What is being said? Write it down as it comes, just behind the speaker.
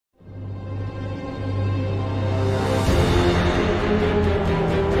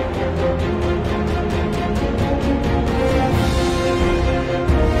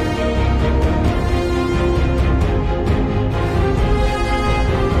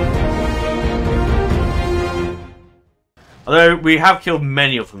Although we have killed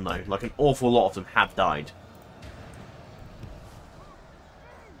many of them though. Like an awful lot of them have died.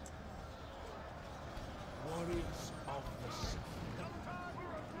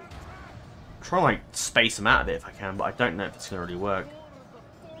 Try and like space them out a bit if I can, but I don't know if it's going to really work.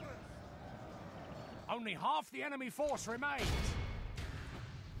 Only half the enemy force remains.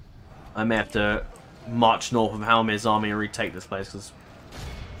 I may have to march north of Halmir's army and retake this place because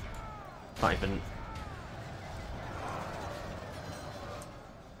can't even.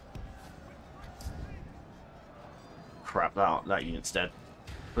 Crap, that unit's dead.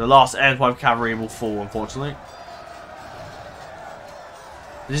 The last N5 cavalry will fall, unfortunately.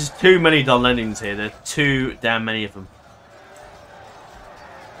 There's just too many Dunlendings here. There are too damn many of them.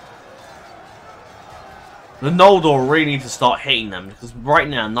 The Noldor really need to start hitting them because right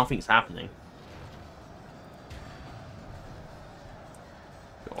now nothing's happening.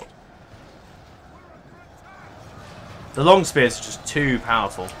 God. The long spears are just too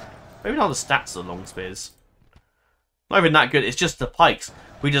powerful. Maybe not the stats of the long spears. Not even that good. It's just the pikes.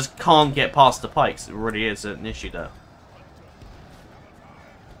 We just can't get past the pikes. It really is an issue there.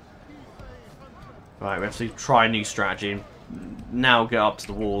 Right, we have to try a new strategy and now get up to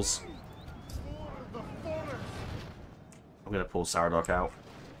the walls. I'm going to pull Saradoc out.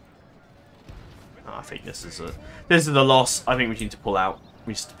 Oh, I think this is the loss. I think we need to pull out.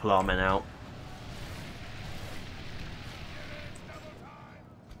 We need to pull our men out.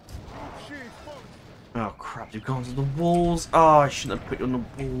 Oh crap, you've gone to the walls. Oh, I shouldn't have put you on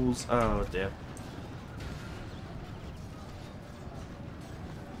the walls. Oh dear.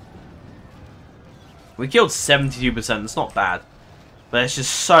 We killed 72%, that's not bad. But there's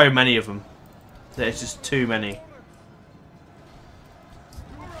just so many of them. There's just too many.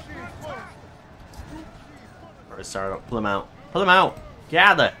 Alright, sorry, pull them out. Pull them out! Get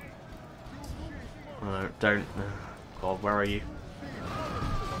out of there! Oh, don't. God, where are you?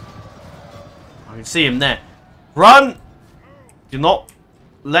 I can see him there. Run! Do not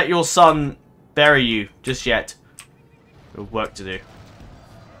let your son bury you just yet. We have work to do.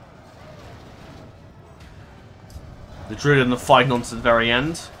 The Druid and the fighting on to the very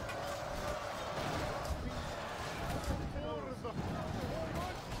end.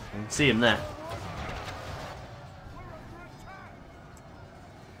 I can see him there.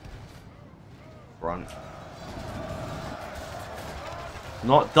 Run.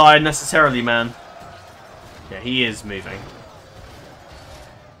 Not die necessarily, man. Yeah, he is moving.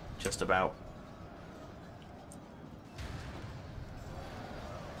 Just about.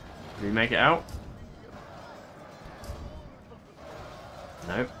 Did he make it out?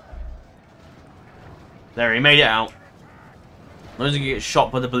 No. There, he made it out. As long as he gets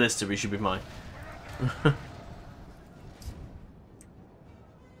shot by the ballista, we should be fine.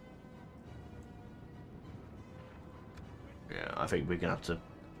 Yeah, I think we're gonna have to.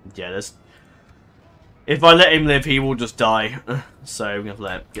 Yeah, there's. If I let him live, he will just die. So we're gonna have to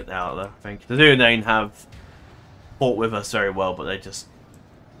let him get out of there. I think the Dunedain have fought with us very well, but they just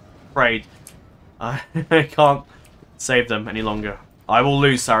afraid. I can't save them any longer. I will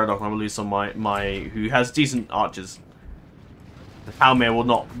lose Saradoc and I will lose some of my who has decent archers. Halmir will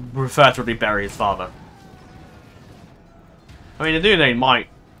not prefer to really bury his father. I mean, the Dunedain might.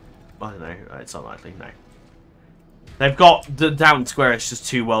 I don't know. It's unlikely. No. They've got the down square. It's just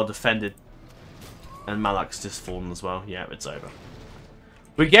too well defended, and Malak's just fallen as well. Yeah, it's over.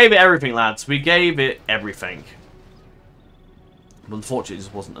 We gave it everything, lads. We gave it everything. But unfortunately, it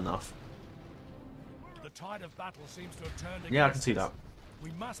just wasn't enough. The tide of battle seems to have turned. Yeah, I can see that.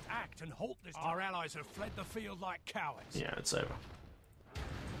 We must act and halt this. Our allies have fled the field like cowards. Yeah, it's over.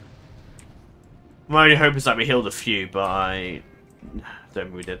 My only hope is that we healed a few, but I don't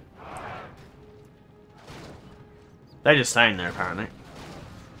think we did. They're just staying there, apparently.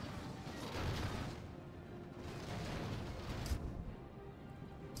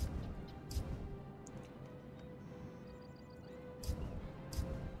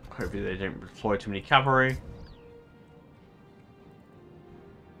 Hopefully they don't deploy too many cavalry.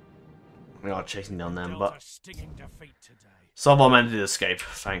 We are chasing down them, but some of our men did escape,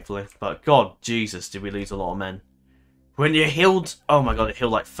 thankfully. But God, Jesus, did we lose a lot of men. When you healed... Oh my God, it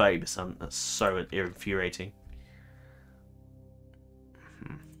healed like 30%. That's so infuriating.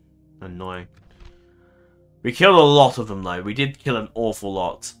 Annoying. We killed a lot of them, though. We did kill an awful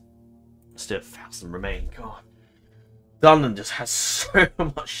lot. Still 1,000 remain. God. Dunland just has so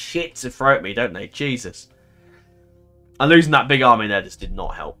much shit to throw at me, don't they? Jesus. And losing that big army there just did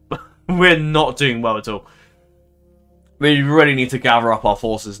not help. We're not doing well at all. We really need to gather up our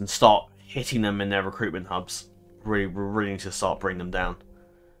forces and start hitting them in their recruitment hubs. We really need to start bringing them down.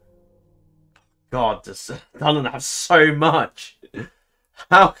 God, this doesn't have so much.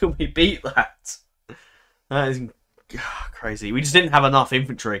 How can we beat that? That is crazy. We just didn't have enough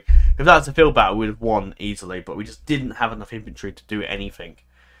infantry. If that was a field battle, we would have won easily, but we just didn't have enough infantry to do anything.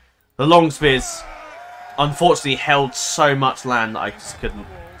 The long spears, unfortunately, held so much land that I just couldn't.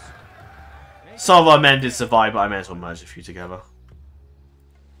 Some of our men did survive, but I may as well merge a few together.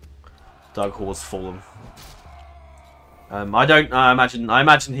 Doug Hall's fallen. I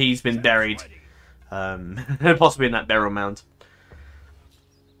imagine he's been buried. Possibly in that burial mound.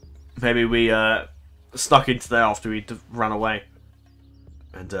 Maybe we snuck into there after we'd run away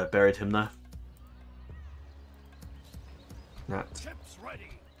and buried him there. That's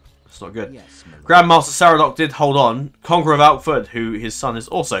not good. Yes, Grandmaster Saradok did hold on. Conqueror of Alkford, who his son is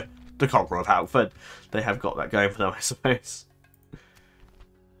also the Conqueror of Alkford. They have got that going for them, I suppose.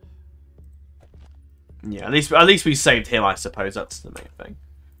 Yeah, at least we saved him, I suppose. That's the main thing.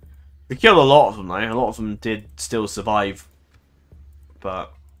 We killed a lot of them, though. A lot of them did still survive,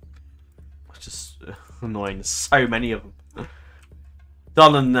 but it's just annoying. There's so many of them.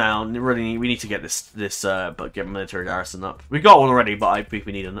 Done and now. Really, we need to get but get military garrison up. We got one already, but I think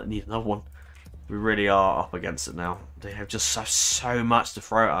we need another one. We really are up against it now. They have just so much to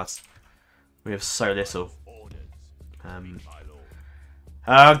throw at us. We have so little.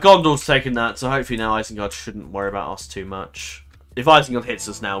 Gondor's taken that, so hopefully now Isengard shouldn't worry about us too much. If Isengard hits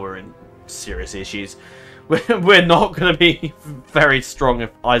us now, we're in serious issues. We're not going to be very strong if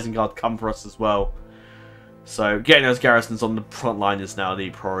Isengard come for us as well. So getting those garrisons on the front line is now the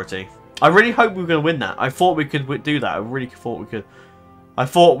priority. I really hope we were going to win that. I thought we could do that. I really thought we could. I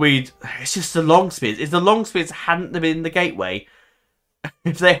thought we'd... It's just the long spears. If the long spears hadn't been the gateway,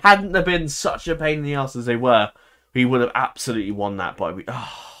 if they hadn't have been such a pain in the ass as they were, we would have absolutely won that. But we...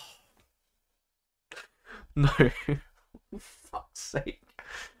 Oh. No. For fuck's sake.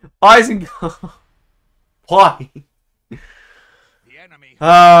 Isengard. Why?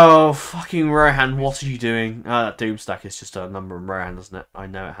 Oh, fucking Rohan, what are you doing? That Doomstack is just a number in Rohan, doesn't it? I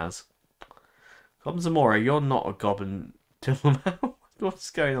know it has. Goblin Zamora, you're not a goblin. What's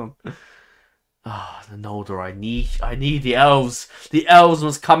going on? Ah, the Noldor, I need the elves. The elves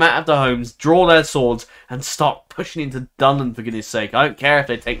must come out of their homes, draw their swords, and start pushing into Dunland, for goodness sake. I don't care if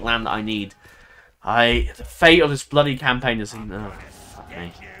they take land that I need. The fate of this bloody campaign is... Oh, fuck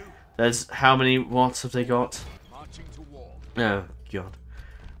me. There's... How many... What have they got? Oh, God.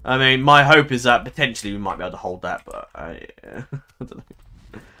 I mean, my hope is that potentially we might be able to hold that, but I don't know.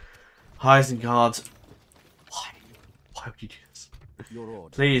 Isengard. Why would you do this?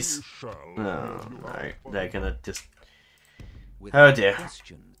 Please. Oh, no. They're gonna just... Oh, dear.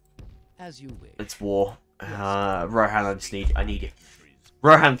 It's war. Rohan, I need you.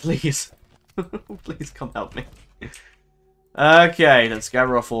 Rohan, please. Please come help me. Okay, let's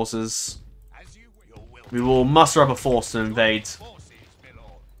gather our forces. We will muster up a force to invade.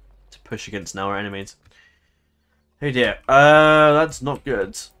 To push against now our enemies. Oh dear. That's not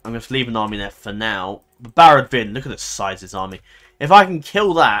good. I'm going to leave an army there for now. But Barad Vin, look at the size of his army. If I can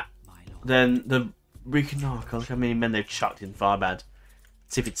kill that, then we can... Oh god, look how many men they've chucked in Farbad.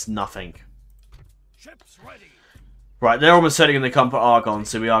 See if it's nothing. Right, they're almost certainly going to come for Argon,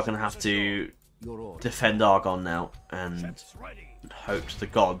 so we are going to have to defend Argon now. And hope to the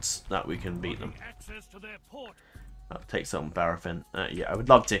gods that we can beat them. I'll take some Barad. Yeah, I would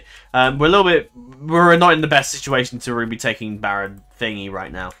love to. We're not in the best situation to really be taking Barad thingy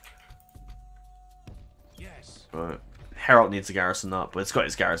right now. Yes. Herald needs a garrison up, but it's got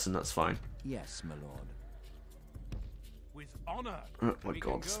his garrison. That's fine. Yes, my lord. With honor. Oh my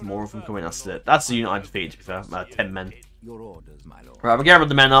god, there's more of them coming. That's the unit I defeated. To be fair, 10 men. Your orders, my lord. Right, we're gathering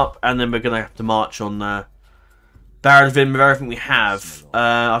the men up, and then we're gonna have to march on Barad Vin with everything we have.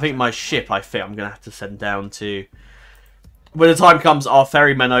 I think my ship, I'm going to have to send down to... When the time comes, our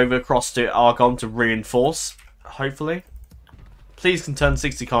ferrymen over across to Argon to reinforce, hopefully. Please can turn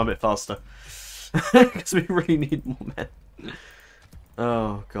 60 km a bit faster. Because we really need more men.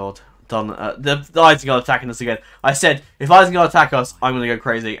 Oh, God. Done. The Isengard attacking us again. I said, if Isengard attack us, I'm going to go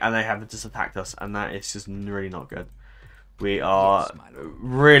crazy, and they haven't just attacked us, and that is just really not good. We are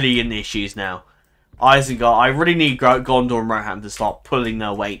really in issues now. Isengard, I really need Gondor and Rohan to start pulling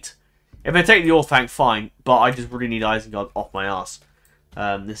their weight. If they take the Orthanc, fine, but I just really need Isengard off my ass.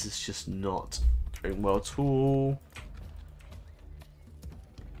 This is just not doing well at all.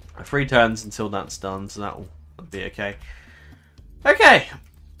 3 turns until that's done, so that'll be okay. Okay.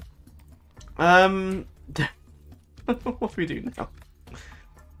 What do we do now?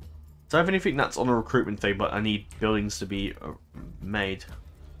 So I have anything that's on a recruitment thing, but I need buildings to be made.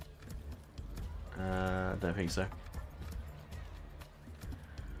 I don't think so.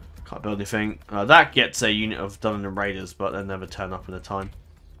 Can't build anything. That gets a unit of Dungeon Raiders, but they never turn up in the time.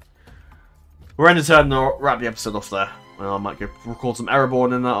 We're going to wrap the episode off there. I might go record some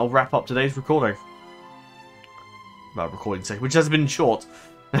Ereborn and I'll wrap up today's recording. About recording sake, which has been short.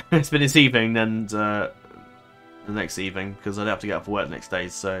 It's been this evening and the next evening, because I'd have to get up for work the next day,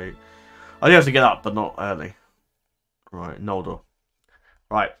 so I do have to get up, but not early. Right, Noldor.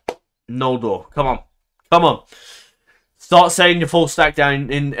 Right, Noldor. Come on. Come on. Start saying your full stack down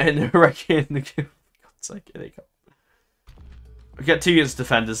in the God's sake, here they go. We get 2 units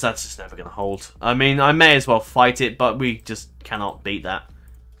defenders, that's just never going to hold. I mean, I may as well fight it, but we just cannot beat that.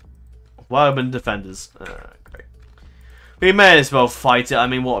 Wildman defenders. Great. We may as well fight it. I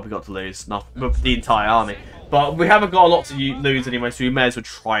mean, what have we got to lose? Nothing, the entire army. But we haven't got a lot to lose anyway, so we may as well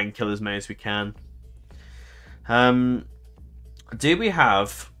try and kill as many as we can. Do we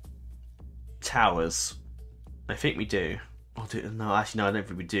have towers? I think we do. No, actually, no, I don't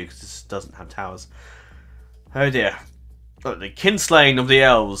think we do, because this doesn't have towers. Oh dear. Oh, the kinslaying of the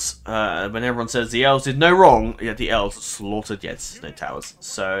elves. When everyone says the elves did no wrong, yet the elves slaughtered, yes, no towers.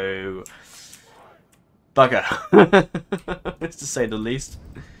 So, bugger. Let's just say the least.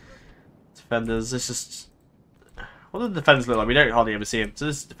 Defenders, it's just... What do the defenders look like? We don't hardly ever see them. So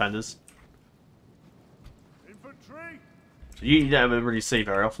this is defenders. So you don't ever really see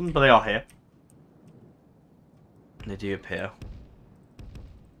very often, but they are here. They do appear.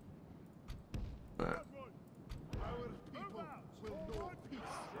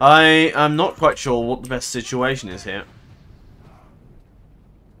 I am not quite sure what the best situation is here.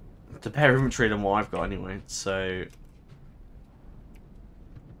 The pair of infantry than what I've got anyway, so...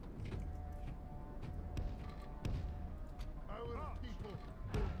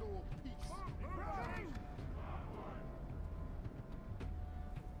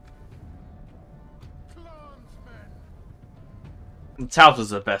 The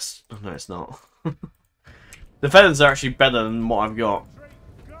Towers are the best. Oh, no, it's not. The feathers are actually better than what I've got.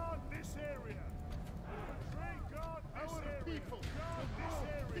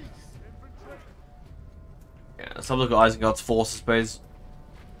 Yeah, let's have a look at Isengard's force, I suppose.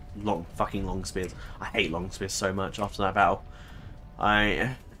 Fucking long spears. I hate long spears so much after that battle.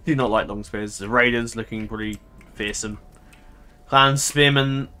 I do not like long spears. The Raiders looking pretty fearsome. Clan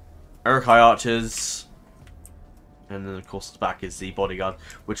Spearmen, Uruk-hai archers. And then, of course, the back is the bodyguard,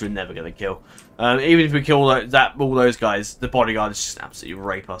 which we're never going to kill. Even if we kill all those guys, the bodyguard is just absolutely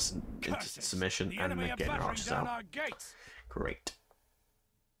rape us into submission, and we're getting our archers out. Great.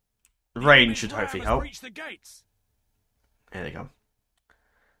 The rain should hopefully help. There they go.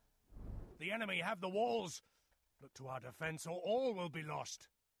 The enemy have the walls. Look to our defense, or all will be lost.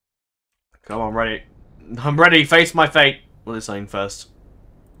 Come on, ready. I'm ready. Face my fate. What are they saying first?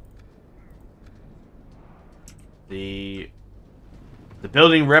 The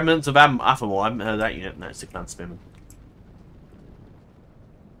building remnants of Athámor. I haven't heard that unit. No, it's the Clan Spearmen.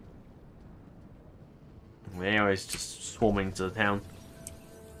 Anyways, just swarming to the town.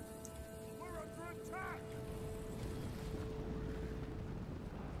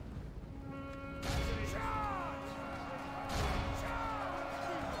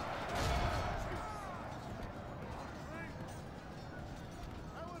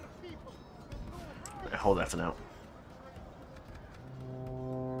 Hold that for now.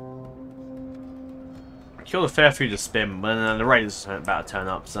 Killed a fair few to spin, but then the Raiders are about to turn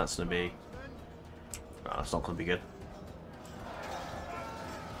up, so that's going to be... Oh, that's not going to be good.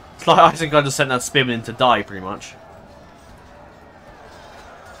 It's like I think I just sent that Spearman in to die, pretty much.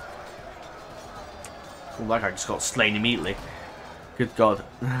 Oh, that guy just got slain immediately. Good God.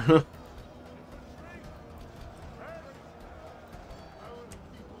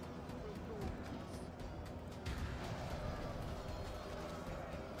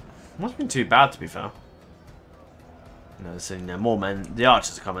 Must have been too bad, to be fair. You know, there's more men. The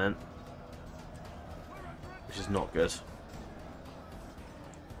archers are coming in, which is not good.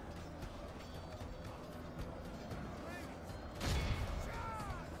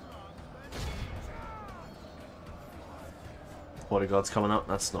 Bodyguard's coming up.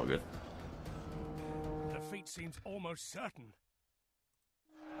 That's not good. Defeat seems almost certain.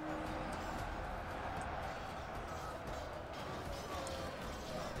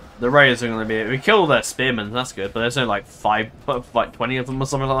 The Raiders are going to be... We killed their spearmen, that's good, but there's only like 20 of them or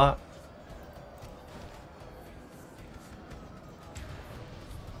something like that.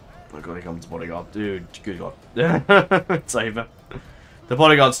 Oh god, here comes the bodyguard. Dude, good god. It's over. The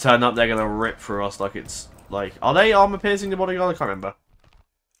bodyguards turn up, they're going to rip through us like it's... Like, are they armor piercing the bodyguard? I can't remember.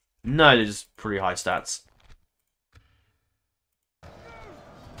 No, they're just pretty high stats.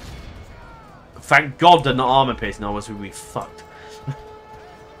 Thank god they're not armor piercing, otherwise we'd be fucked.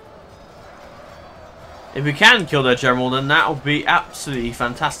 If we can kill their general, then that would be absolutely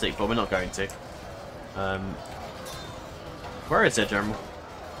fantastic, but we're not going to. Where is their general?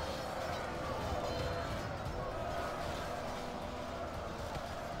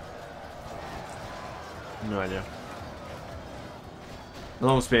 No idea. The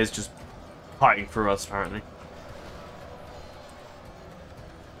long spear is just fighting for us, apparently.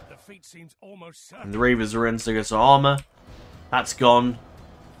 Defeat seems almost certain. And the Reavers are in, so gets our armor. That's gone.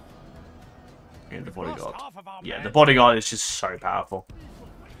 And the bodyguard. Yeah, the bodyguard is just so powerful.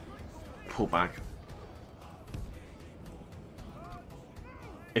 Pull back.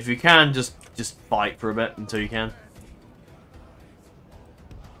 If you can, just fight for a bit until you can.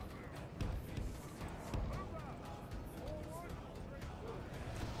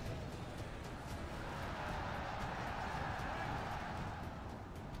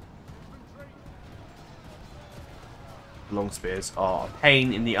 Long spears are a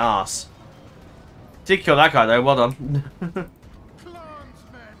pain in the ass. Did kill that guy though, well done.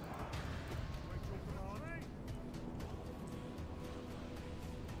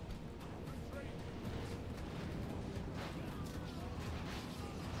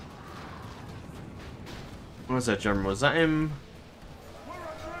 What's that general? Was that him?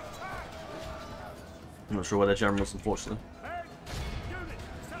 I'm not sure where the general was, unfortunately.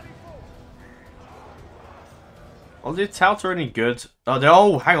 Oh, did Touter any good? Oh,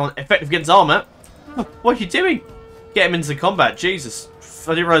 oh, hang on. Effective against armor? What are you doing? Get him into combat. Jesus.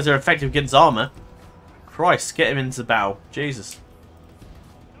 I didn't realize they're effective against armor. Christ, get him into battle. Jesus.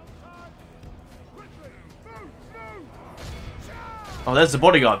 Oh, there's the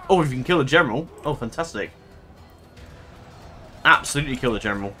bodyguard. Oh, if you can kill the general. Oh, fantastic. Absolutely kill the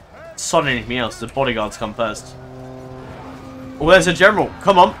general. Son anything else. The bodyguards come first. Oh, there's the general.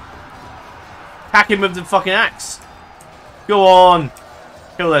 Come on. Hack him with the fucking axe. Go on.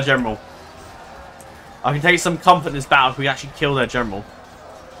 Kill their general. I can take some comfort in this battle if we actually kill their general.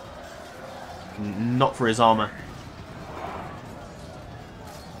 Not for his armor.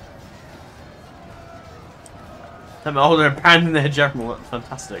 Oh, they're abandoning their general. That's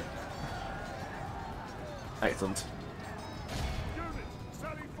fantastic. Excellent.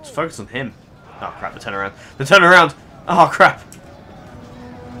 Just focus on him. Oh crap, the turnaround. The turnaround! Oh crap.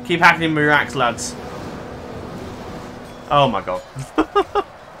 Keep hacking him with your axe, lads. Oh my god.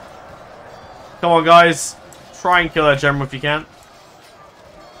 Come on, guys. Try and kill our general if you can.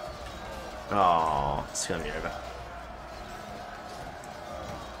 Oh, it's gonna be over.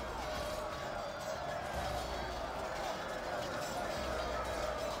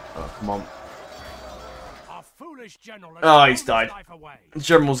 Oh, come on. Oh, he's died. The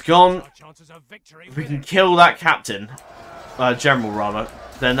general's gone. If we can kill that captain, general rather,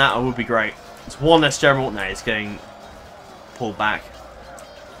 then that would be great. It's one less general. No, he's getting pulled back.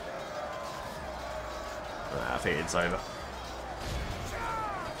 I think it's over.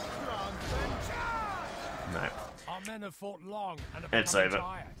 No. It's over.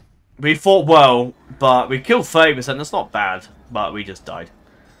 We fought well, but we killed 30%. That's not bad, but we just died.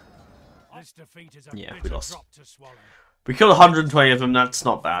 Yeah, we lost. We killed 120 of them. That's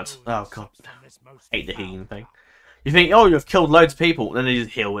not bad. Oh god, hate the healing thing. You think, oh, you've killed loads of people, then they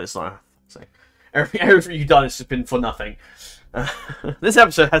just heal. It's like, so everything you've done has just been for nothing. This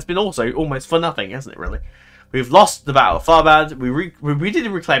episode has been also almost for nothing, hasn't it? Really, we've lost the battle of Farbad. We did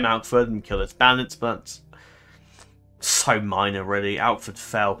reclaim Alfred and kill its bandits, but so minor, really. Alfred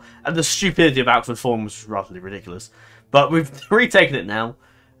fell, and the stupidity of Alfred form was roughly ridiculous. But we've retaken it now.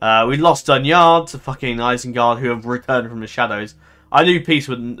 We lost Dunyard to fucking Isengard, who have returned from the shadows. I knew peace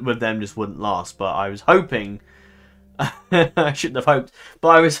with them just wouldn't last, but I was hoping... I shouldn't have hoped, but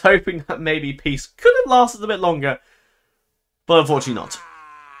I was hoping that maybe peace could have lasted a bit longer. But unfortunately not.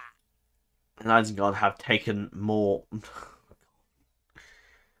 And Isengard have taken more...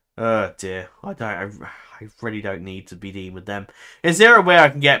 Oh dear. I really don't need to be dealing with them. Is there a way I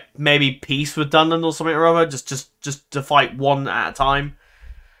can get maybe peace with Dunland or something or other? Just to fight one at a time?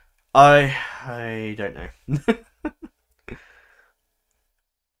 I don't know. I'm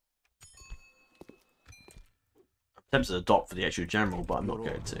tempted to adopt for the actual general, but I'm not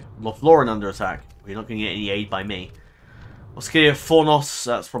going to. Lothlorien under attack. We're not going to get any aid by me. Oskia Fornos,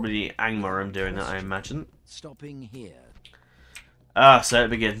 that's probably Angmar I'm doing that, I imagine. Stopping here. Ah, so it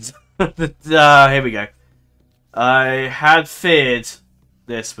begins. Here we go. I had feared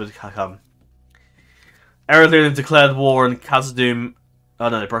this would come. Eredlun have declared war on Khazad-dûm. Oh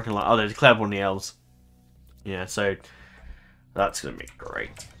no, they're broken line. Oh, they declared war on the elves. Yeah, so that's gonna be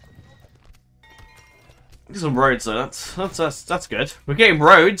great. Get some roads though. That's good. We're getting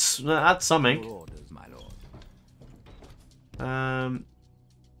roads. That's something. Enough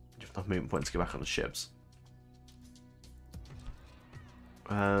movement points to get back on the ships.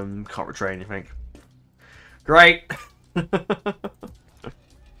 Can't retrain anything. Great.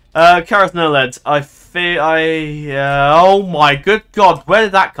 Kareth Noled. I fear oh my good god, where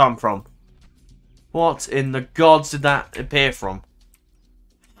did that come from? What in the gods did that appear from?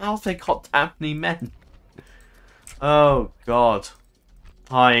 How have they got that many men? Oh god.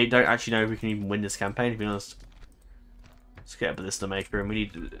 I don't actually know if we can even win this campaign, to be honest. Let's get a ballista maker, and we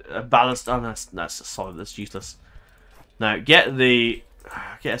need a ballast. Oh, that's a solid. That's useless. No, get a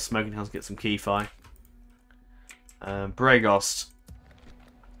smoking house, get some key-fi. Bragost.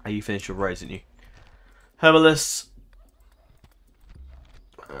 Oh, you finished your rose, didn't you? Herbalist.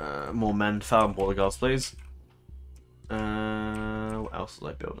 More men. Fallen border guards, please. What else was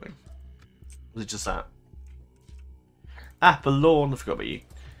I building? Was it just that? Ah, Balawn. I forgot about you.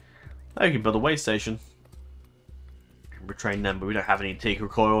 Oh, you can build a way station. Retrain them, but we don't have any Teak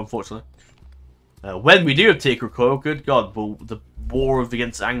Recoil, unfortunately. When we do have Teak Recoil, good god, well, the war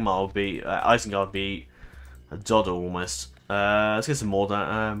against Angmar would be, Isengard would be a doddle almost. Let's get some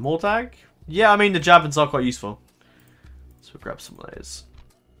Mordag. Mordag? Yeah, I mean, the javelins are quite useful. So we'll grab some of those.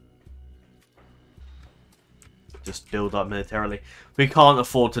 Just build up militarily. We can't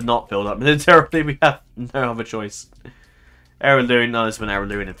afford to not build up militarily, we have no other choice. Araluen, no, this is when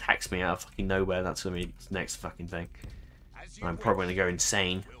Araluen attacks me out of fucking nowhere, that's going to be the next fucking thing. I'm probably going to go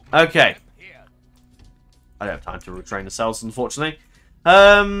insane. Okay. I don't have time to retrain the cells, unfortunately.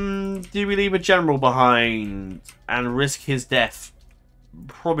 Do we leave a general behind and risk his death?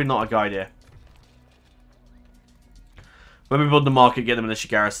 Probably not a good idea. When we build the market, get the militia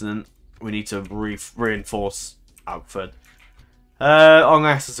garrison, we need to reinforce Outford.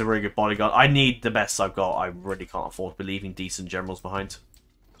 Ongas is a very good bodyguard. I need the best I've got. I really can't afford to be leaving decent generals behind.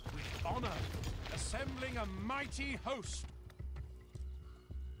 With honor, assembling a mighty host.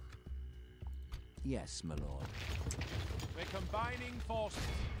 Yes, my lord. We're combining forces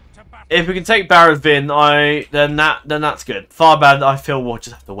to battle. If we can take Barad Vin, then that's good. Far bad, I feel we'll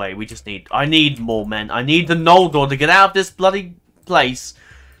just have to wait. I need more men. I need the Noldor to get out of this bloody place,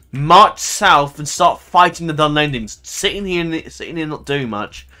 march south, and start fighting the Dunlendings. Sitting here, not doing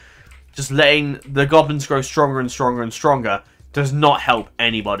much, just letting the goblins grow stronger and stronger and stronger does not help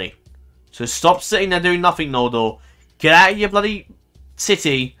anybody. So stop sitting there doing nothing, Noldor. Get out of your bloody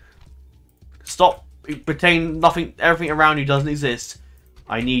city. Stop pretending nothing, everything around you doesn't exist.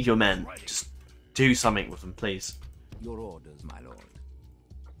 I need your men. Just do something with them, please. Your orders, my lord.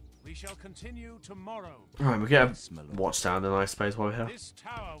 We shall continue tomorrow. Right, we'll get a watchtower then, I suppose, while we're here. This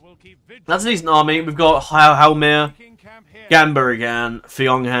tower will keep vigil. That's a decent army. We've got Halmir, Ganburigan,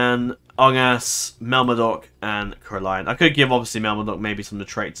 Fionghan, Ongas, Melmodoc, and Coraline. I could give, obviously, Melmodoc maybe some of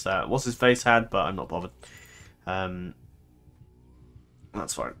the traits that What's His Face had, but I'm not bothered.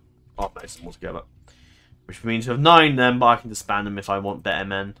 That's fine. I'll base them all together. Which means we have 9 then, but I can disband them if I want better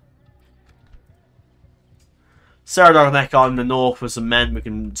men. Saradar and Ekar in the north with some men. We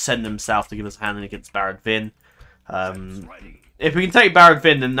can send them south to give us a hand against Barad Vin. If we can take Barad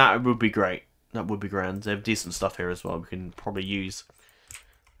Vin, then that would be great. That would be grand. They have decent stuff here as well we can probably use.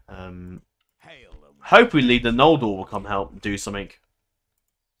 Hopefully the Noldor will come help and do something.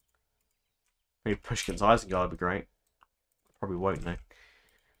 Maybe push against Isengard would be great. Probably won't though.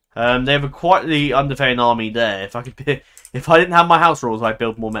 They have a quietly underfed army there. If I didn't have my house rules, I'd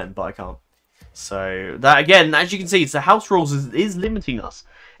build more men, but I can't. So that again, as you can see, the house rules is limiting us.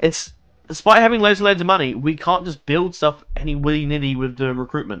 It's despite having loads and loads of money, we can't just build stuff any willy-nilly with the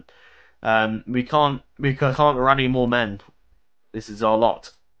recruitment. We can't run any more men. This is our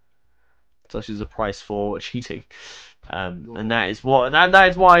lot. Such is the price for cheating. And that is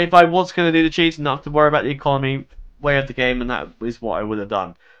why if I was going to do the cheating, not have to worry about the economy way of the game, and that is what I would have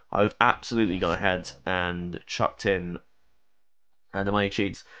done. I've absolutely gone ahead and chucked in the money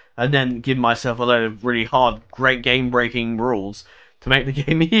cheats, and then given myself a load of really hard, great game-breaking rules to make the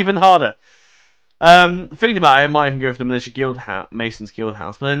game even harder. Thinking about it, I might even go for the Militia Guild Mason's Guild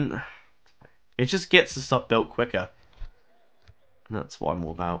House, but then it just gets the stuff built quicker. And that's what I'm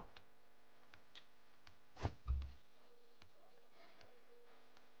all about.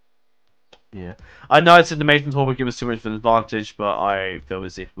 Yeah, I know I said the Mason's Hall would give us too much of an advantage, but I feel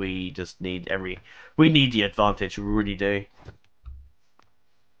as if we just need the advantage, we really do.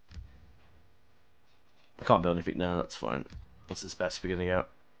 I can't build anything now, that's fine. What's this best we're gonna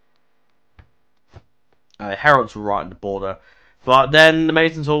get? Herald's right on the border, but then the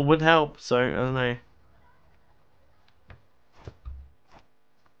Mason's Hall would help, so I don't know.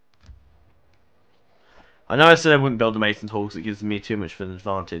 I know I said I wouldn't build a Mason's Hall because it gives me too much of an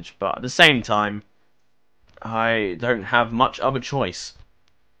advantage, but at the same time, I don't have much other choice.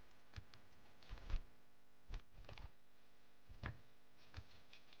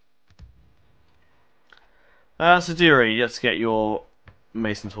 So Dewey, let's get your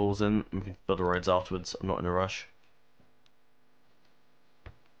mason tools in. We can build the roads afterwards. I'm not in a rush.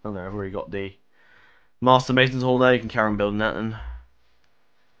 Oh no, I've already got the master mason tool there. You can carry on building that then.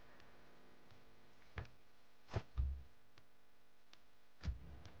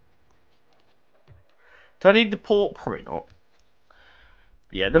 Do I need the port? Probably not.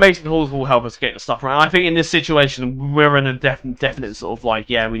 Yeah, the mason tools will help us get the stuff around. I think in this situation, we're in a definite sort of like,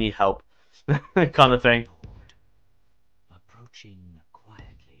 yeah, we need help kind of thing. Approaching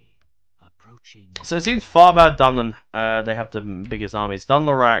quietly. Approaching. So it seems Farbad, Dunlan, they have the biggest armies.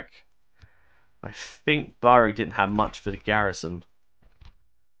 Dunlarak, I think Bari didn't have much for the garrison.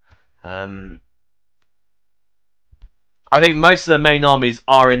 I think most of the main armies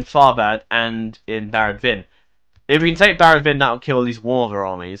are in Farbad and in Barad Vin. If we can take Barad Vin, that'll kill at least one of their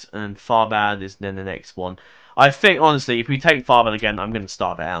armies, and Farbad is then the next one. I think, honestly, if we take Farbad again, I'm going to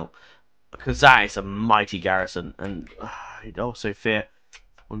starve it out. Because that is a mighty garrison, and I'd also fear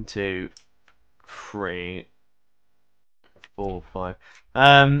 1, 2, 3, 4, 5.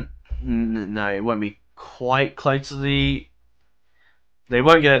 No, it won't be quite close to the. They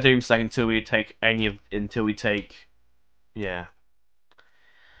won't get a Doomstack until we take yeah.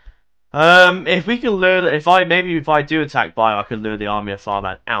 If we can lure, if I do attack Bio, I can lure the army of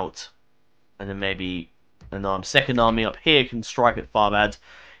Farbad out, and then maybe an second army up here can strike at Farbad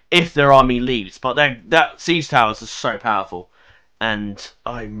if their army leaves. But that siege towers are so powerful, and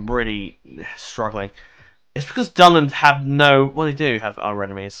I'm really struggling. It's because Dunland have no. Well, they do have our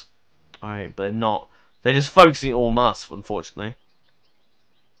enemies, alright, but they're not. They're just focusing on us, unfortunately.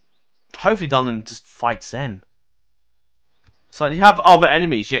 Hopefully, Dunland just fights them. So you have other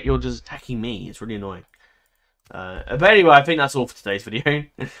enemies, yet you're just attacking me. It's really annoying. But anyway, I think that's all for today's video.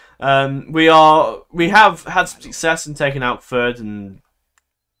 We have had some success in taking out Third and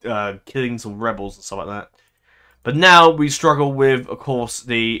killing some rebels and stuff like that. But now we struggle with, of course,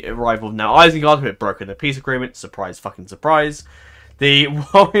 the arrival of now Isengard, who had broken a peace agreement. Surprise, fucking surprise. The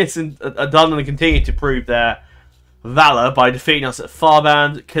warriors are done and continue to prove their valor by defeating us at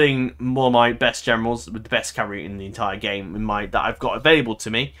Farband, killing one of my best generals with the best cavalry in the entire game that I've got available to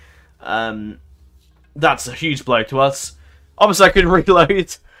me. That's a huge blow to us. Obviously, I could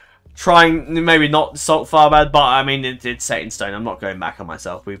reload, trying maybe not assault Farband, but I mean it's set in stone. I'm not going back on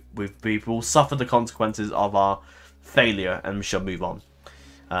myself. We will suffer the consequences of our failure, and we shall move on.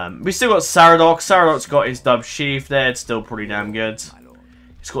 We still got Saradoc. Saradoc's got his dub sheath there. It's still pretty damn good.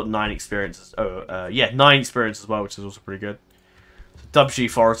 He's got 9 experiences. Yeah, 9 experience as well, which is also pretty good. So Dubsheath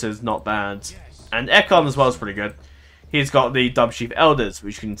Forest is not bad. And Ekon as well is pretty good. He's got the Dubsheath Elders,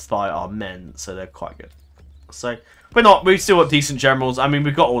 which can inspire our men, so they're quite good. So, we've still got decent generals. I mean,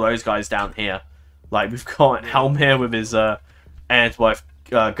 we've got all those guys down here. Like, we've got Helm here with his aunt's wife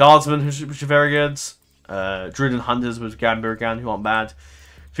Guardsmen, which are very good. Druid and Hunters with Gambirigan, who aren't bad.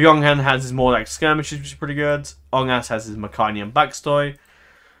 Fyonghan has his more like skirmishes, which is pretty good. Ongas has his Makanian backstory.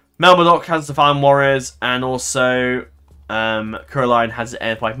 Melmodoc has the Fallen Warriors, and also Coraline has the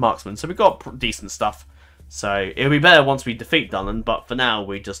Airpipe Marksman. So we've got decent stuff. So it'll be better once we defeat Dunland, but for now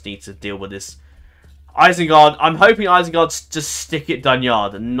we just need to deal with this Isengard. I'm hoping Isengard just stick it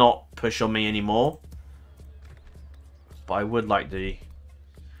Dunyard and not push on me anymore. But I would like the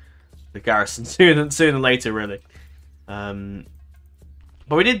garrison sooner than later, really. But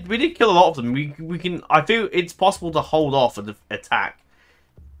we did kill a lot of them. We can. I feel it's possible to hold off an attack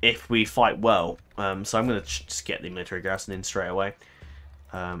if we fight well. So I'm going to just get the military garrison in straight away.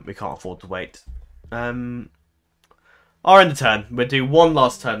 We can't afford to wait. I'll end the turn. We'll do one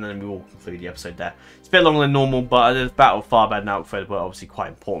last turn and then we will conclude the episode there. It's a bit longer than normal, but the Battle of Farbad and Outford were obviously quite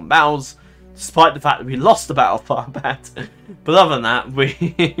important battles, despite the fact that we lost the Battle of Farbad. But other than that,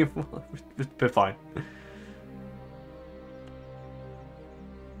 we're fine.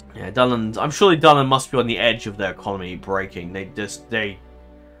 Yeah, Dunland. I'm sure Dunland must be on the edge of their economy breaking.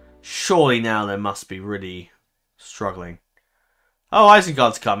 Surely now they must be really struggling. Oh,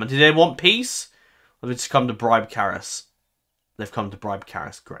 Isengard's coming. Do they want peace? Or did they just come to bribe Karis? They've come to bribe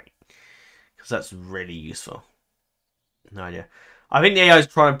Karis. Great. Because that's really useful. No idea. I think the AI is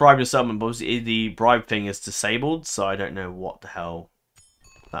trying to bribe your settlement, but the bribe thing is disabled, so I don't know what the hell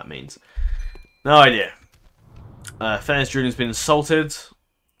that means. No idea. Fairness Druid has been assaulted.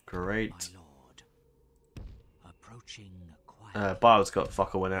 Great. Bio's got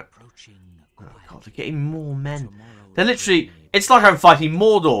fuck all in it. Oh god, they're getting more men. They're literally, it's like I'm fighting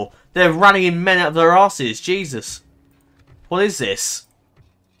Mordor. They're rallying men out of their asses. Jesus. What is this?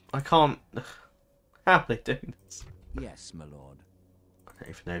 I can't. How are they doing this? Yes, my lord. I don't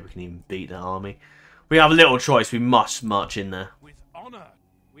even know if we can even beat that army. We have a little choice. We must march in there. With honor.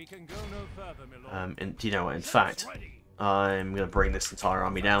 We can go no further, my lord. Do you know what? In fact, I'm going to bring this entire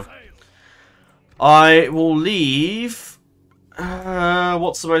army down. I will leave...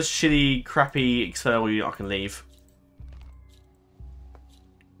 what's the most shitty, crappy external unit I can leave?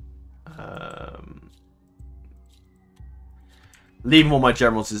 Leaving all my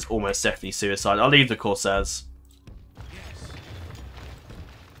generals is almost definitely suicide. I'll leave the Corsairs. Yes.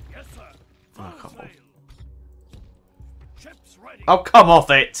 Yes, sir. Oh, come on. Ships ready. Oh, come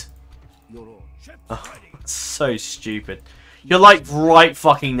off it! Your order. Ships Oh, ready. it's so stupid. You're like right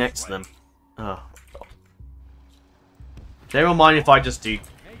fucking next to them. Oh, God. They don't mind if I just do...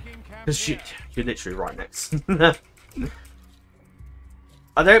 Making camp Because here. you're literally right next.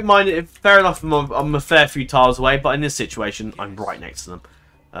 I don't mind it. Fair enough, I'm a fair few tiles away, but in this situation, I'm right next to them.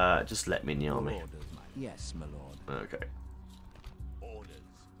 Just let me in the army. Orders, yes, my lord. Okay. Orders.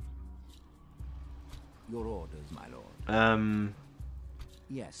 Your orders, my lord.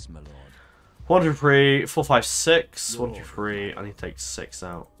 Yes, my lord. 1, 2, 3, 4, 5, 6. 1, 2, 3. I need to take 6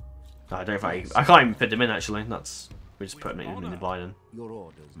 out. No, I don't think I can't even fit them in actually. That's we just put them in the Biden. Your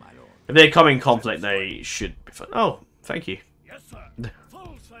orders, my lord. If they come in conflict, they should be fine. Oh, thank you. Yes, sir.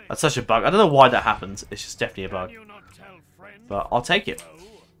 Full sail. That's such a bug. I don't know why that happens. It's just definitely a Can bug. you not tell friend? But I'll take it.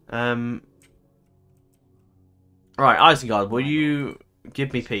 No. Right, Isengard, will you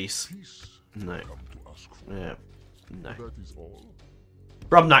give me peace? No. Yeah. No.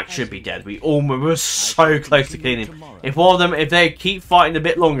 Brubnak should be dead. We were so close to killing him. If one of them, if they keep fighting a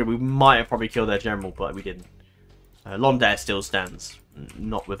bit longer, we might have probably killed their general, but we didn't. Londair still stands.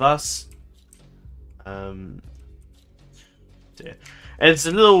 Not with us. Dear. It's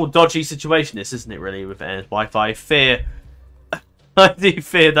a little dodgy situation, this, isn't it, really, with Wi-Fi? I do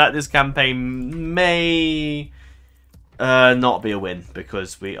fear that this campaign may not be a win,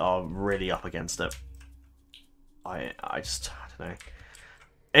 because we are really up against it. I don't know.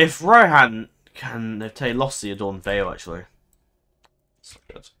 If Rohan can... They lost the Adorned Veil, actually. That's not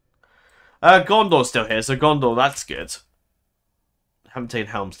good. Gondor's still here, so Gondor, that's good. Haven't taken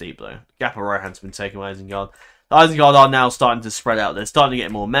Helm's Deep, though. Gap of Rohan's been taken by Isengard. The Isengard are now starting to spread out. They're starting to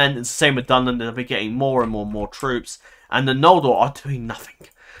get more men. It's the same with Dunland. They'll be getting more and more troops. And the Noldor are doing nothing.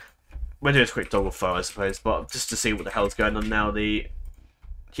 We'll do a quick toggle foe, I suppose. But just to see what the hell's going on now.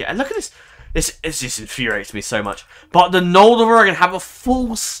 Yeah, look at this. It just infuriates me so much. But the Noldor are going to have a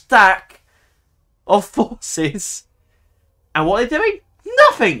full stack of forces. And what are they doing?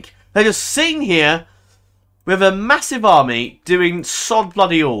 Nothing. They're just sitting here with a massive army doing sod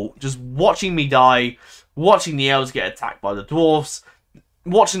bloody all. Just watching me die. Watching the elves get attacked by the dwarfs.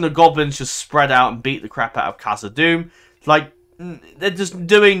 Watching the goblins just spread out and beat the crap out of Khazad-dûm. Like, they're just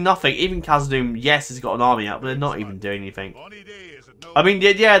doing nothing. Even Khazad-dûm, yes, has got an army out, but they're not even doing anything. I mean,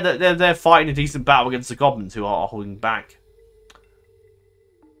 yeah, they're fighting a decent battle against the goblins who are holding back.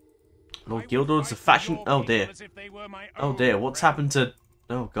 Lord Gildord's a faction... Oh, dear. Oh, dear. What's happened to...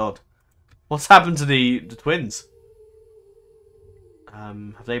 Oh, God. What's happened to the twins?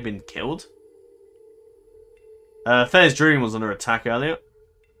 Have they been killed? Fenris Dream was under attack earlier.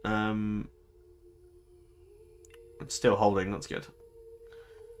 It's still holding, that's good.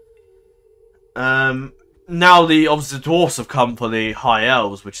 Now obviously the dwarfs have come for the high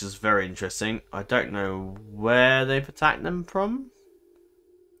elves, which is very interesting. I don't know where they've attacked them from.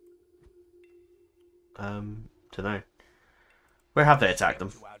 Don't know. Where have they attacked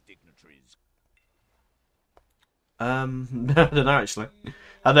them? I don't know actually.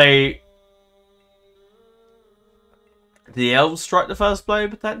 Are they... Did the elves strike the first blow,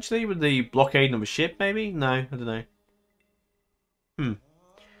 potentially? With the blockade of a ship, maybe? No, I don't know.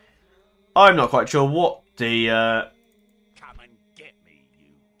 I'm not quite sure what the... Come and get me,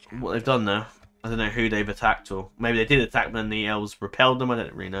 you. what they've done there. I don't know who they've attacked, or... Maybe they did attack them and the elves repelled them, I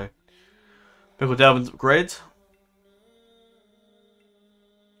don't really know. Pickle Delvin's upgrade.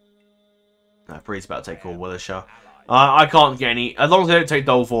 Bree's about to take all Willershire. I can't get any... As long as they don't take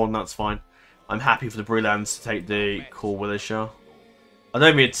Dolvorn, that's fine. I'm happy for the Brewlands to take the Call Willershire. I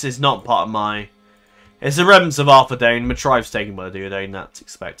don't mean it's not part of my... It's the Remnants of Arthurdane. Matrive's taken by the Duodane, that's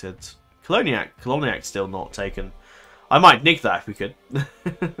expected. Coloniac's still not taken. I might nick that if we could.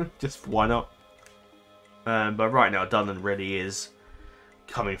 Just why not? But right now, Dunland really is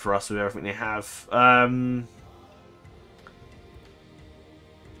coming for us with everything they have. Count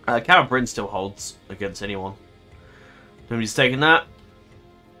Bryn still holds against anyone. Nobody's taken that.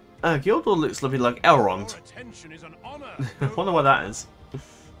 Gildor looks a little bit like Elrond. I wonder what that is.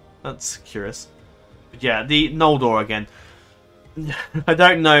 That's curious. But yeah, the Noldor again. I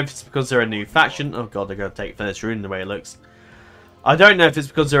don't know if it's because they're a new faction. Oh god, they're going to take Fenris Rune the way it looks. I don't know if it's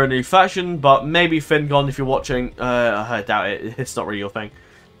because they're a new faction, but maybe Fingon, if you're watching, I doubt it. It's not really your thing.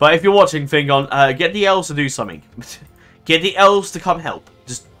 But if you're watching, think on, get the elves to do something. Get the elves to come help.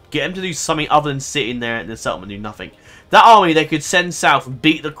 Just get them to do something other than sitting there in the settlement and do nothing. That army they could send south and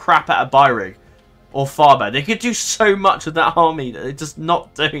beat the crap out of Byrig. Or Farbad. They could do so much with that army that they're just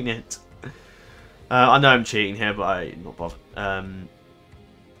not doing it. I know I'm cheating here, but I'm not bothered.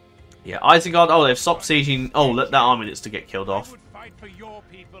 Yeah, Isengard. Oh, they've stopped sieging. Oh, look, that army needs to get killed off.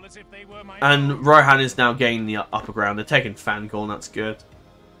 And Rohan is now gaining the upper ground. They're taking Fangorn. That's good.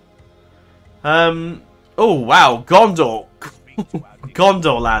 Oh wow, Gondor.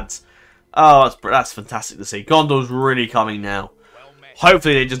 Gondor, lads. Oh, that's fantastic to see. Gondor's really coming now.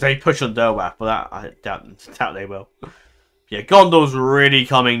 Hopefully they push on Derwap, but that I doubt they will. Yeah, Gondor's really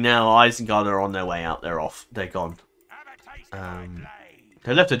coming now. Isengard are on their way out. They're off. They're gone.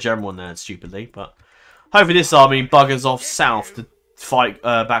 They left a general in there stupidly, but hopefully this army buggers off south to fight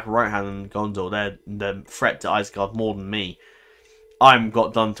back Rohan and Gondor. They're threat to Isengard more than me. I'm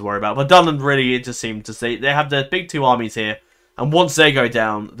got Dun to worry about, but Dunland really, it just seemed to see they have their big two armies here, and once they go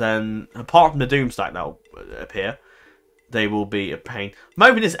down, then apart from the Doomstack that'll appear, they will be a pain. I'm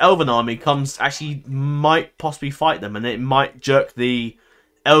hoping this Elven army might possibly fight them, and it might jerk the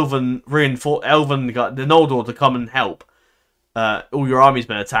Elven the Noldor to come and help. All your army's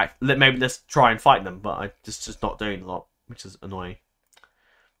been attacked. Maybe let's try and fight them, but I just not doing a lot, which is annoying.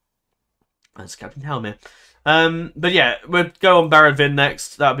 That's Captain Helmir. But yeah, we'll go on Barad-Vin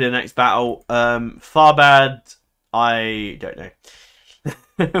next. That'll be the next battle. Farbad, I don't know.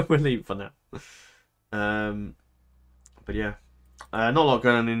 We'll leave it for now. But yeah, not a lot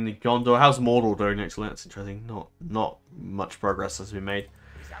going on in the Gondor. How's Mordor doing actually? That's interesting. Not much progress has been made.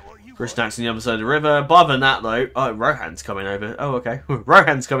 Grishnack's on the other side of the river. But other than that though, oh, Rohan's coming over. Oh, okay.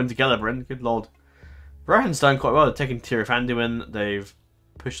 Rohan's coming together, Bryn. Good lord. Rohan's done quite well. They're taking Tir of Anduin. They've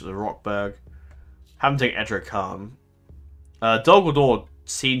pushed at the Rockberg. Haven't taken Edric Khan. Dol Guldur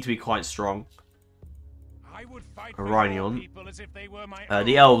seem to be quite strong. Orion.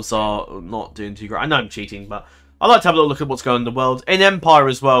 The elves are not doing too great. I know I'm cheating, but I like to have a little look at what's going on in the world. In Empire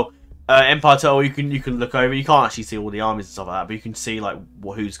as well. Empire Total, you can look over. You can't actually see all the armies and stuff like that, but you can see like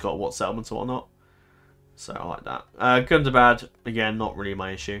who's got what settlements and whatnot. So I like that. Gundabad, again, not really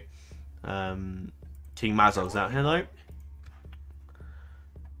my issue. King Mazog's out here though.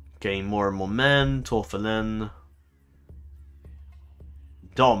 Getting more and more men. Torfalin.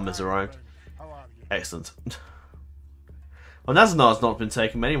 Dom has arrived. Excellent. Well, Nazanar's not been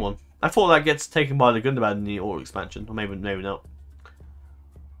taken by anyone. I thought that gets taken by the Gundabad in the auto expansion. Or maybe not.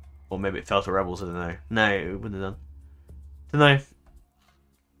 Or maybe it fell to rebels, I don't know. No, it wouldn't have done. Don't know.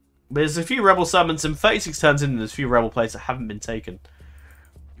 But there's a few rebel summons and 36 turns in, and there's a few rebel places that haven't been taken.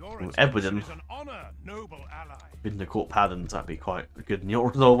 Edwardin. Been the court paladins, that'd be quite good in your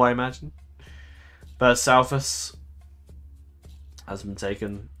resolve, I imagine. But Southus hasn't been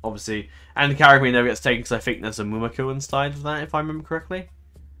taken, obviously. And the Caribbean never gets taken because I think there's a Mumaku inside of that, if I remember correctly.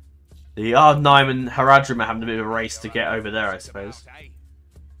 The Ardnaim and Haradrim are having a bit of a race to get over there, I suppose.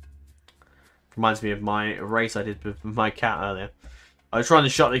 Reminds me of my race I did with my cat earlier. I was trying to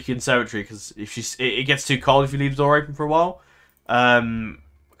shut the conservatory because if it gets too cold if you leave the door open for a while.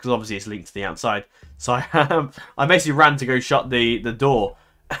 Because obviously it's linked to the outside. So I basically ran to go shut the door.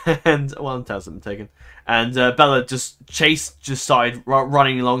 And one tails have been taken. And Bella just started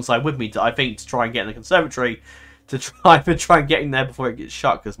running alongside with me, I think, to try and get in the conservatory. To try and get in there before it gets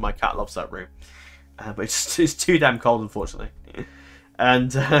shut, because my cat loves that room. But it's too damn cold, unfortunately.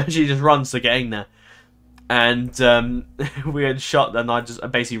 And she just runs to get in there. And we had shut, and I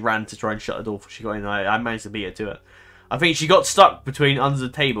basically ran to try and shut the door before she got in. I managed to beat her to it. I think she got stuck under the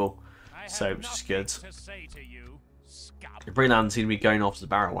table, so which is good. The Breland seem to be going off to the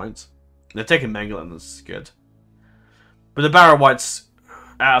Barrow Whites. They're taking Mengeland, that's good. But the Barrow Whites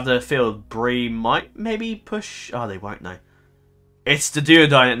out of the field, Bree might maybe push. Oh, they won't know. It's the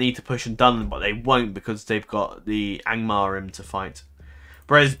Duodine that need to push and Dunland, but they won't because they've got the Angmarim to fight.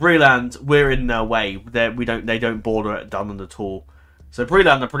 Whereas Breland, we're in their way. They don't border at Dunland at all. So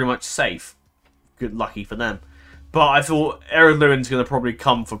Breland are pretty much safe. Good, lucky for them. But I thought Ered Luin's going to probably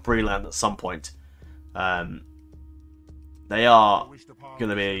come for Breland at some point. They are going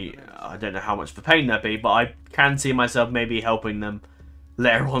to be, I don't know how much of a pain they'll be, but I can see myself maybe helping them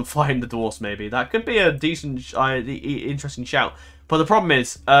later on fighting the dwarfs maybe. That could be a decent, interesting shout. But the problem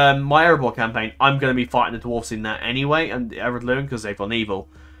is, my Erebor campaign, I'm going to be fighting the dwarfs in that anyway, and Ered Luin, because they've gone evil.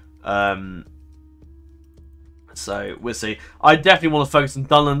 So, we'll see. I definitely want to focus on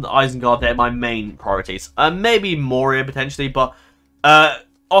Dunland, Isengard, they're my main priorities. Maybe Moria, potentially, but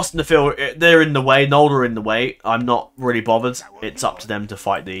Ostenfeld, they're in the way, Noldor are in the way. I'm not really bothered. It's up to them to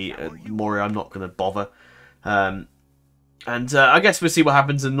fight the Moria, I'm not going to bother. And I guess we'll see what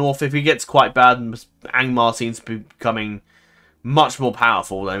happens in the north. If it gets quite bad and Angmar seems to be becoming much more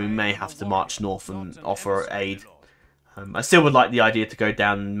powerful, then we may have to march north and offer aid. I still would like the idea to go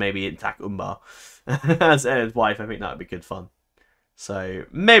down and maybe attack Umbar as Ed's wife. I think that would be good fun. So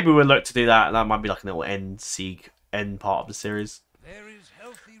maybe we'll look to do that. That might be like a little end part of the series.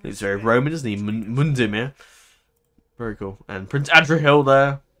 He's very Roman, isn't he? Mundimir. Very cool. And Prince Adrihil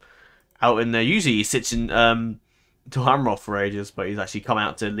there. Out in there. Usually he sits in Athámor for ages, but he's actually come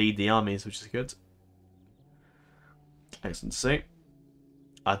out to lead the armies, which is good. Excellent to see.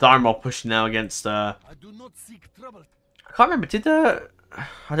 Athámor pushing now against... I can't remember. Did I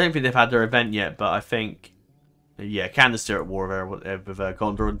don't think they've had their event yet, but I think... Yeah, Candace are at war there with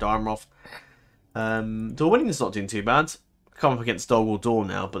Gondor and Dharmroth. Dorwinning is not doing too bad. Come up against Dol Guldur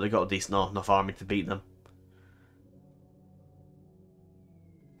now, but they've got a decent enough army to beat them.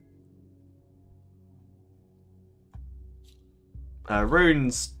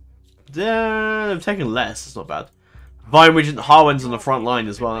 Runes, they've taken less. It's not bad. Vine Regent Harwin's on the front line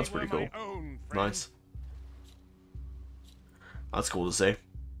as well. That's pretty cool. Nice. That's cool to see.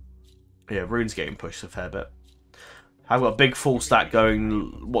 Yeah, Rune's getting pushed a fair bit. I've got a big full stack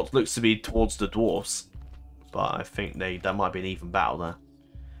going, what looks to be towards the dwarfs, but I think that might be an even battle there.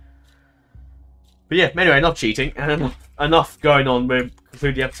 But yeah, anyway, enough cheating and enough going on. We'll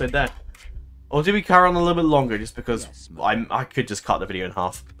conclude the episode there. Or do we carry on a little bit longer just because I could just cut the video in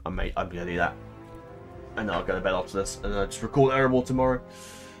half? I'm going to do that. And then I'll go to bed after this. And I'll just record Erebor tomorrow.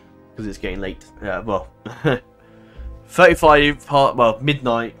 Because it's getting late. Well, 35, well,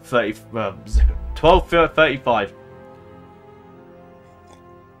 midnight, 12:35.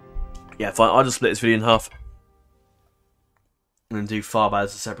 Yeah, fine. I'll just split this video in half. And then do Farbad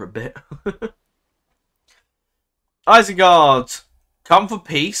as a separate bit. Isengard, come for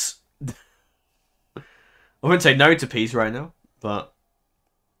peace. I wouldn't say no to peace right now, but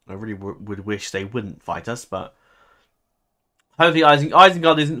I really would wish they wouldn't fight us, but hopefully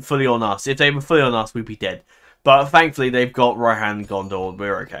Isengard isn't fully on us. If they were fully on us, we'd be dead. But thankfully, they've got Rohan Gondor.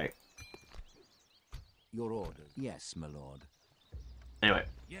 We're okay. Your orders. Yes, my lord. Anyway.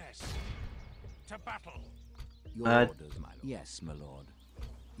 Yes. To battle. Your orders, my lord. Yes, my lord.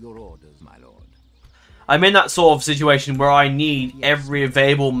 Your orders, my lord. I'm in that sort of situation where I need every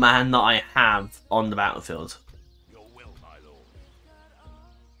available man that I have on the battlefield. Your will, my lord.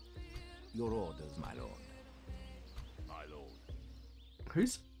 Your orders, my lord. My lord.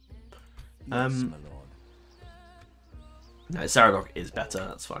 Who's? Yes, my lord. No, Saradok is better.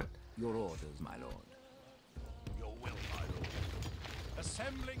 That's fine. Your orders, my lord. Your will, my lord.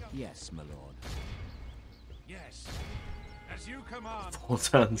 Assembling. Yes, my lord. Yes. As you command. 4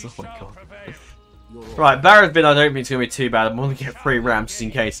 turns. Oh my god. Prevail. Right, Barrow's bin I don't think it's going to be too bad. I'm going to get 3 rams just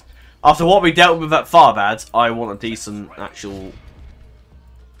in case. After what we dealt with at Farbad, I want a decent actual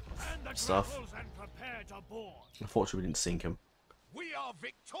stuff. Unfortunately, we didn't sink him. We are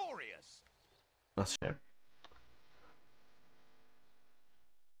victorious. That's a shame.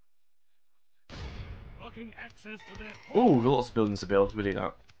 Ooh, lots of buildings to build. We'll do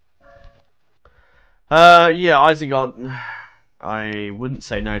that. Yeah, Isengard. I wouldn't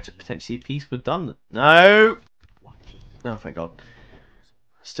say no to potentially peace with done. No! Oh, thank God.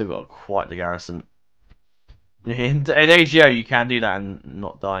 Still got quite the garrison. In AGO, you can do that and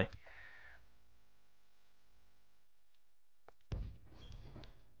not die.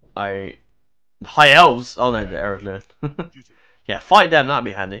 High elves? Oh no, the Ereglin. Yeah, fight them, that'd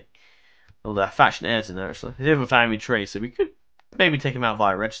be handy. Well, they're faction heirs in there, actually. They have a family tree, so we could maybe take them out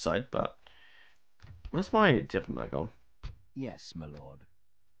via regicide, but... Where's my diplomat gone? Yes, my lord.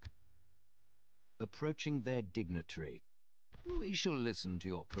 Approaching their dignitary. We shall listen to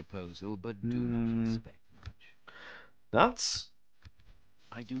your proposal, but do not expect much. That's...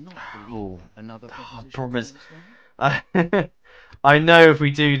 I do not believe another proposition. Problem is, I know if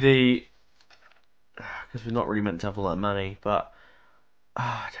we do the... Because we're not really meant to have all that money, but...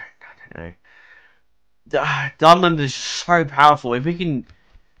 I don't know. Dunland is so powerful. If we can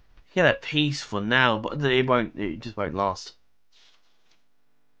get a peace for now, but it just won't last.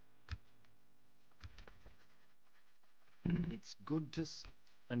 It's good to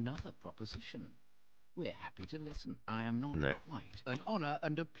another proposition. We're happy to listen. I am not quite. An honor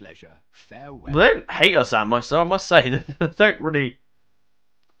and a pleasure. Farewell. Well, they don't hate us that much, though. I must say, they don't really.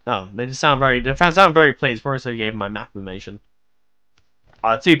 Oh, they just sound very. They sound very pleased. Probably so gave my map information.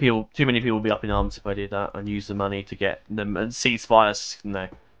 Too many people will be up in arms if I do that and use the money to get them and ceasefires. No,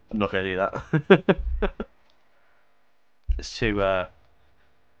 I'm not going to do that. It's too.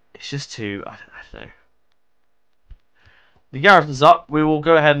 It's just too. I don't know. The garrison's up. We will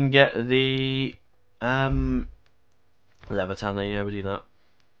go ahead and get the Levitan, yeah, we do that.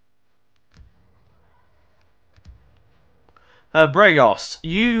 Bragos,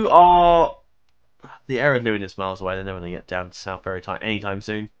 you are... The area of Lewin is miles away. They're never going to get down to South Berry anytime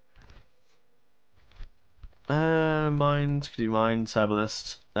soon. Mines, could do mines,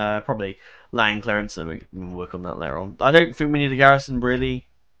 herbalist. Probably land clearance, and we can work on that later on. I don't think we need a garrison, really.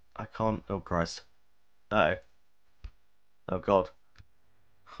 I can't... Oh, Christ. Uh-oh. Oh, God.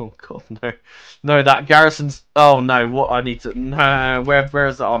 Oh, God, no. No, that garrison's... Oh, no, what I need to... No, where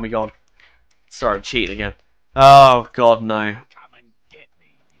is the army gone? Sorry, I'm cheating again. Oh, God, no. Come and get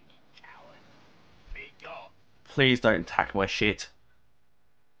me, you coward. Be gone. Please don't attack my shit.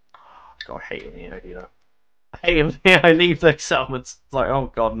 God, I hate it, you know. I hate him. Yeah, I leave the settlements. It's like,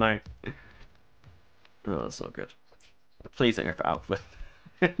 oh, God, no. Oh, that's not good. Please don't go for Outford.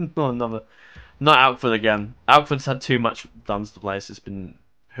 Not another... Not Outford again. Outford's had too much done to the place. It's been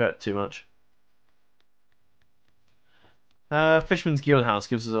hurt too much. Fisherman's Guild House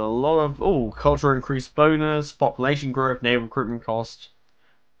gives us a lot of... Oh, cultural increase bonus, population growth, naval recruitment cost.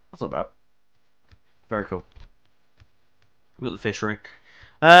 That's not bad. Very cool. We've got the fishery.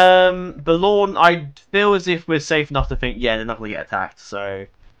 Belawn, I feel as if we're safe enough to think, yeah, they're not going to get attacked, so...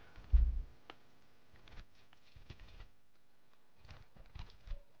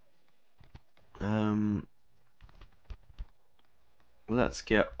 Let's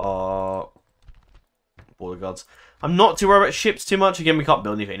get our border guards. I'm not too worried about ships too much. Again, we can't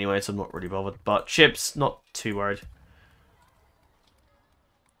build anything anyway, so I'm not really bothered. But ships, not too worried.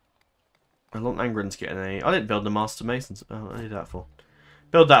 I want Angren's getting a... I didn't build the Master Masons. Oh, what did I do that for?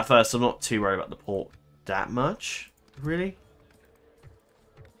 Build that first, so I'm not too worried about the port that much. Really?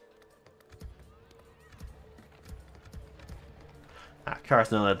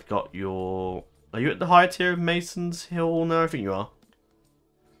 Carisnella got your... Are you at the higher tier of Mason's Hill now? I think you are.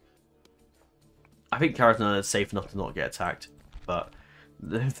 I think Carisnella is safe enough to not get attacked. But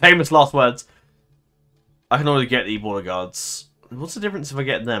the famous last words. I can already get the border guards. What's the difference if I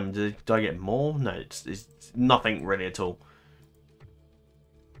get them? Do I get more? No, it's nothing really at all.